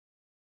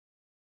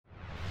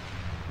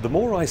The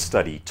more I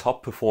study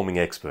top performing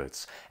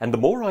experts, and the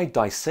more I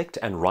dissect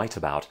and write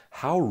about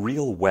how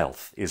real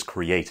wealth is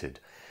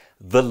created,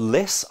 the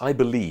less I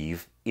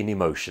believe in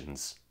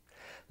emotions.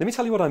 Let me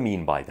tell you what I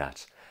mean by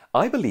that.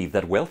 I believe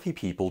that wealthy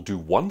people do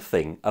one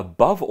thing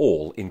above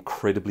all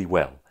incredibly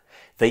well.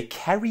 They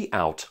carry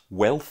out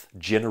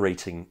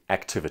wealth-generating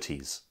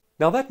activities.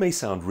 Now that may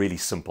sound really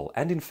simple,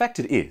 and in fact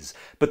it is,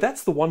 but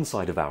that's the one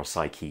side of our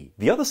psyche.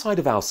 The other side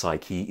of our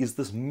psyche is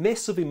this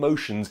mess of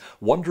emotions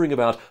wondering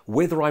about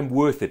whether I'm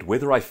worth it,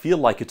 whether I feel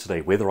like it today,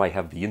 whether I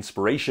have the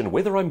inspiration,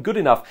 whether I'm good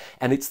enough,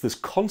 and it's this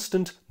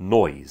constant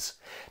noise.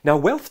 Now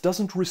wealth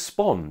doesn't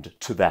respond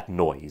to that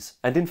noise,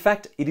 and in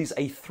fact it is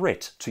a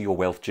threat to your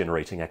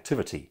wealth-generating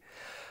activity.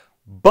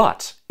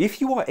 But if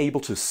you are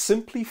able to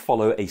simply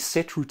follow a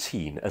set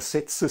routine, a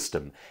set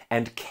system,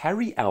 and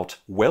carry out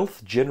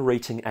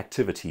wealth-generating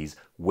activities,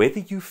 whether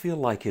you feel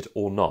like it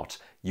or not,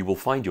 you will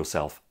find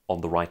yourself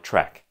on the right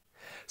track.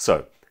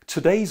 So,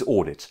 today's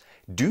audit.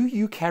 Do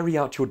you carry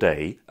out your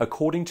day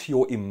according to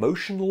your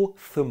emotional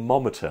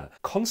thermometer,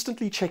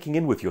 constantly checking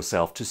in with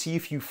yourself to see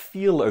if you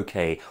feel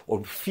okay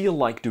or feel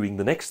like doing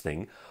the next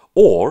thing?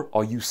 Or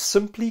are you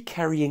simply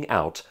carrying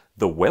out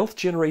the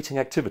wealth-generating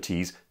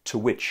activities to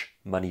which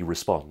money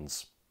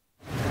responds?